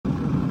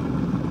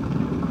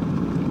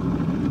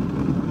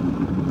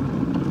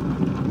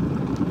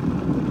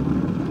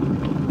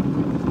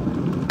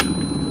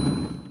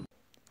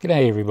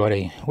G'day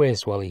everybody,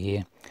 where's Wally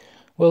here?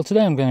 Well,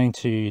 today I'm going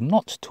to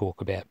not talk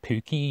about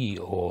Pookie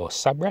or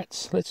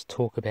subrats. Let's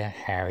talk about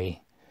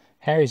Harry.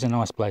 Harry's a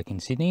nice bloke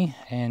in Sydney,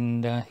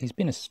 and he's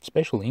been a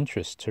special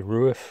interest to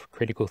Ruif,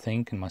 Critical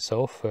Think and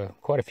myself for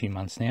quite a few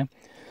months now.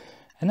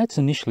 And that's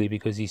initially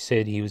because he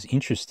said he was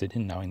interested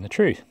in knowing the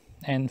truth,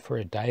 and for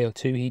a day or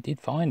two he did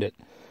find it.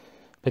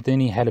 But then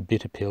he had a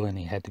bitter pill and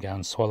he had to go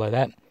and swallow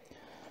that.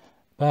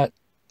 But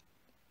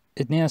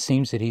it now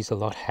seems that he's a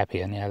lot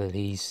happier now that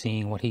he's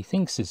seeing what he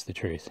thinks is the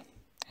truth.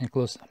 And of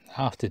course,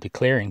 after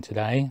declaring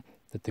today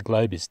that the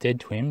globe is dead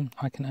to him,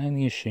 I can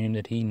only assume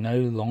that he's no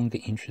longer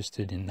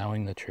interested in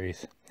knowing the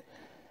truth.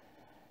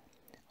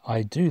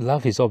 I do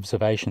love his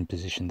observation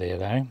position there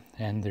though,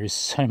 and there is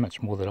so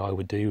much more that I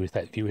would do with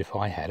that view if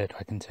I had it,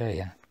 I can tell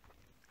you.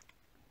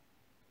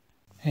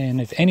 And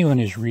if anyone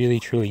is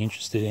really truly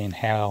interested in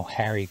how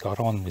Harry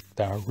got on with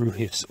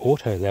Ruif's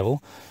auto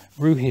level,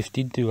 Ruif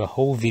did do a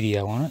whole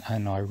video on it,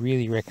 and I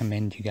really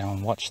recommend you go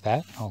and watch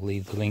that. I'll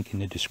leave the link in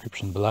the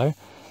description below.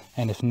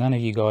 And if none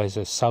of you guys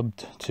are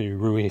subbed to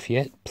Ruif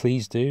yet,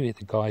 please do.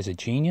 The guy's a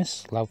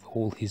genius. Love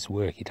all his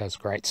work. He does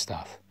great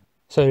stuff.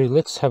 So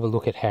let's have a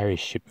look at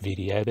Harry's ship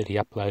video that he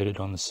uploaded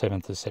on the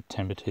 7th of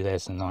September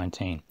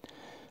 2019.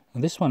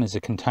 And this one is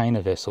a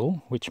container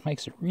vessel, which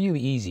makes it really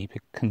easy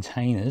because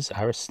containers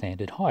are a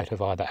standard height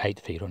of either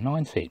 8 feet or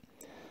 9 feet.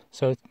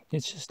 So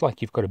it's just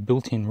like you've got a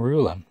built-in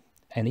ruler.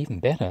 And even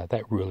better,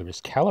 that ruler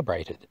is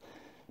calibrated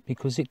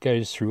because it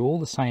goes through all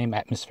the same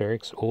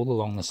atmospherics all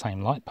along the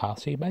same light path.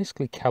 So you're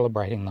basically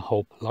calibrating the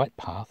whole light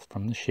path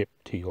from the ship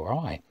to your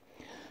eye.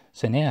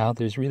 So now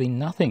there's really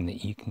nothing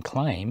that you can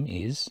claim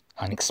is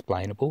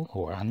unexplainable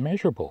or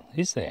unmeasurable,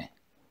 is there?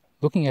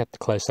 Looking at the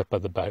close-up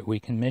of the boat, we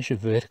can measure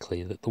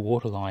vertically that the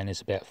waterline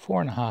is about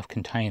 4.5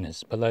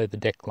 containers below the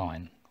deck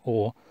line,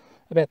 or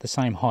about the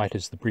same height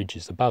as the bridge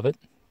is above it.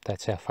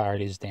 That's how far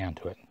it is down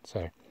to it.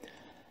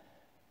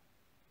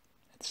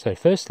 So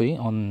firstly,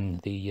 on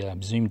the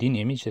zoomed in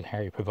image that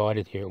Harry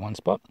provided here at one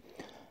spot,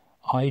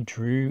 I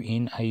drew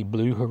in a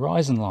blue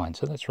horizon line.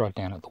 So that's right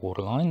down at the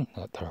waterline,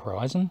 at the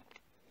horizon.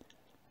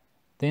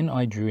 Then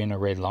I drew in a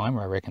red line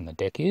where I reckon the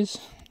deck is.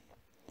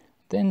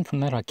 Then from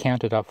that I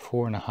counted up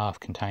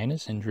 4.5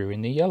 containers and drew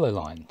in the yellow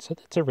line. So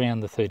that's around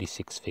the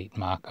 36 feet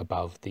mark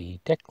above the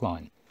deck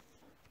line.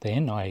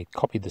 Then I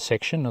copied the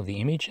section of the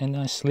image and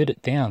I slid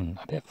it down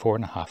about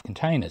 4.5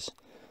 containers.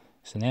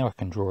 So now I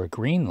can draw a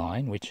green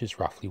line, which is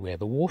roughly where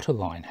the water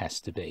line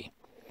has to be.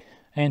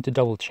 And to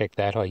double check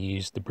that, I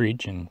used the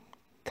bridge and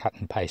cut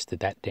and pasted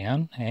that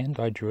down, and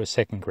I drew a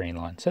second green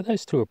line. So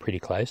those two are pretty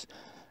close,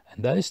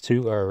 and those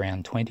two are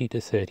around 20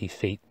 to 30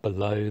 feet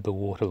below the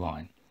water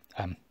line.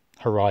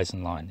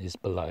 Horizon line is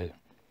below.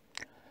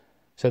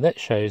 So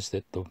that shows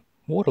that the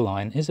water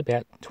line is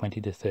about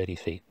 20 to 30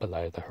 feet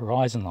below the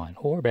horizon line,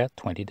 or about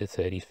 20 to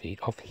 30 feet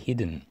off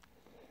hidden.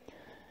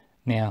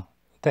 Now,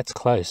 that's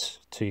close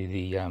to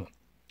the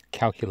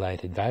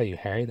calculated value,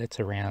 Harry. That's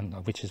around,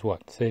 which is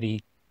what,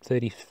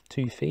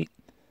 32 feet?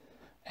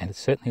 And it's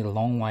certainly a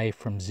long way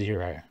from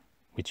 0,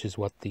 which is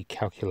what the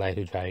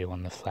calculated value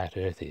on the flat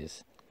Earth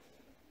is,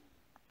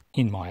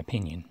 in my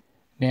opinion.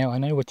 Now, I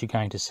know what you're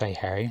going to say,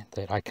 Harry,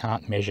 that I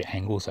can't measure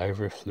angles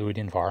over a fluid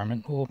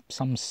environment or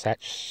some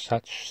such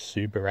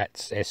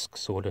Subarats-esque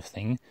sort of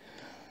thing.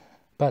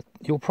 But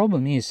your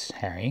problem is,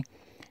 Harry,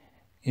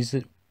 is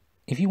that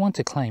if you want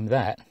to claim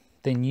that,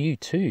 then you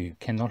too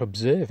cannot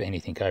observe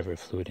anything over a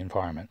fluid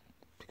environment.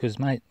 Because,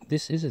 mate,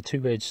 this is a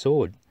two-edged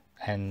sword,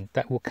 and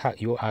that will cut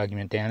your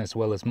argument down as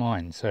well as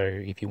mine. So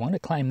if you want to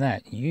claim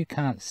that, you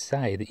can't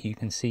say that you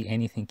can see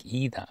anything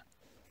either,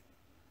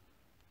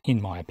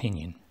 in my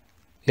opinion.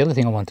 The other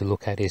thing I want to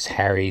look at is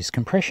Harry's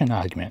compression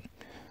argument.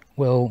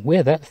 Well,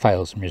 where that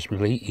fails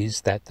miserably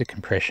is that the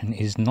compression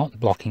is not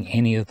blocking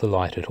any of the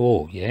light at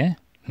all, yeah?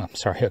 I'm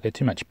sorry, I've got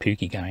too much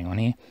Pookie going on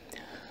here.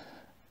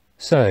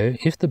 So,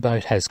 if the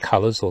boat has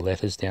colours or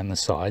letters down the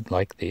side,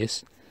 like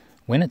this,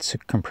 when it's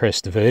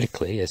compressed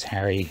vertically, as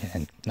Harry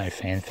and no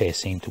fanfare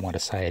seem to want to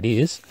say it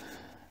is,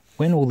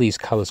 when all these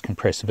colours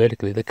compress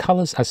vertically, the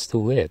colours are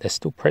still there, they're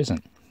still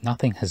present.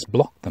 Nothing has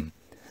blocked them.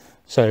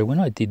 So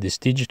when I did this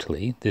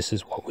digitally, this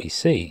is what we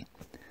see.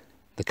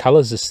 The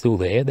colours are still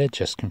there, they're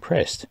just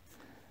compressed.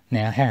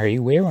 Now, Harry,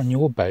 where on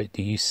your boat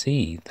do you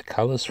see the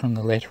colours from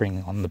the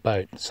lettering on the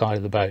boat, side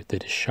of the boat,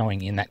 that is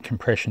showing in that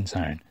compression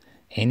zone?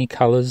 Any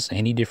colours,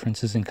 any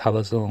differences in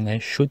colours along there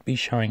should be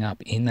showing up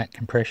in that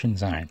compression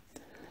zone.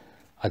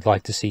 I'd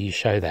like to see you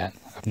show that.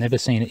 I've never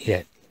seen it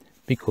yet,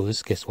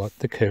 because guess what?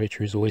 The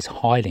curvature is always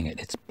hiding it.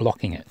 It's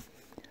blocking it.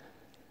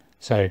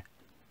 So,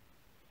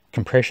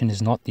 compression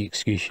is not the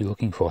excuse you're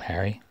looking for,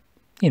 Harry,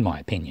 in my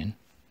opinion.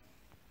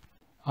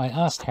 I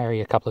asked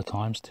Harry a couple of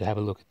times to have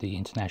a look at the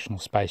International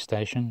Space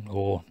Station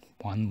or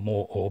one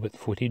more orbit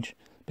footage,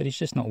 but he's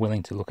just not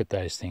willing to look at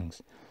those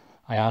things.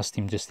 I asked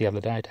him just the other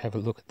day to have a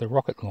look at the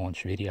rocket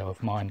launch video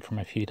of mine from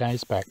a few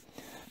days back.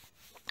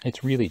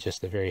 It's really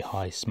just a very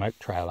high smoke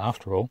trail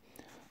after all.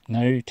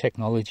 No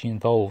technology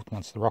involved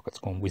once the rocket's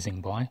gone whizzing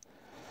by.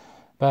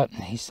 But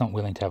he's not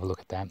willing to have a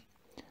look at that.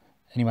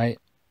 Anyway,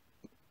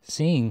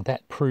 Seeing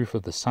that proof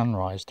of the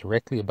sunrise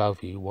directly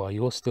above you while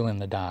you're still in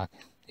the dark,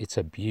 it's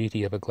a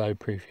beauty of a globe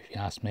proof if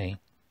you ask me.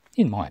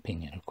 In my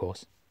opinion, of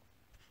course.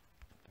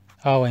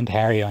 Oh, and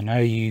Harry, I know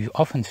you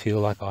often feel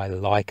like I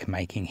like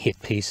making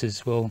hit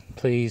pieces. Well,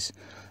 please,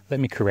 let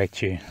me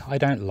correct you. I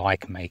don't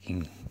like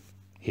making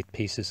hit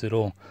pieces at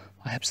all.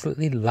 I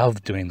absolutely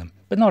love doing them,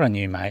 but not on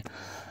you, mate.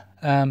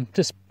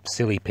 Just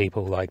silly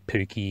people like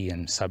Pookie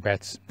and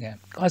Subrats. Yeah,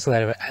 guys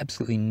that have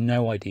absolutely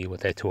no idea what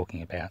they're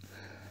talking about.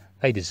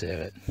 They deserve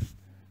it.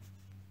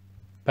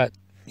 But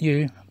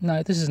you,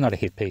 no, this is not a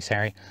hit piece,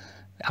 Harry.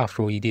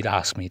 After all, you did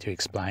ask me to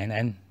explain,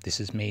 and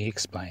this is me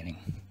explaining.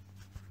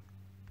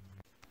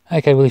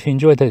 Okay, well, if you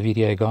enjoyed that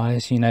video,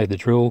 guys, you know the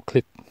drill.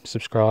 Click,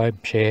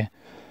 subscribe, share.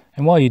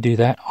 And while you do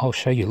that, I'll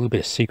show you a little bit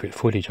of secret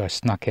footage I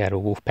snuck out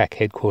of Wolfpack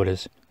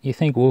headquarters. You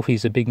think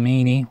Wolfie's a big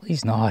meanie? Well,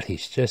 he's not.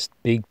 He's just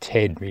Big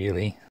Ted,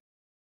 really.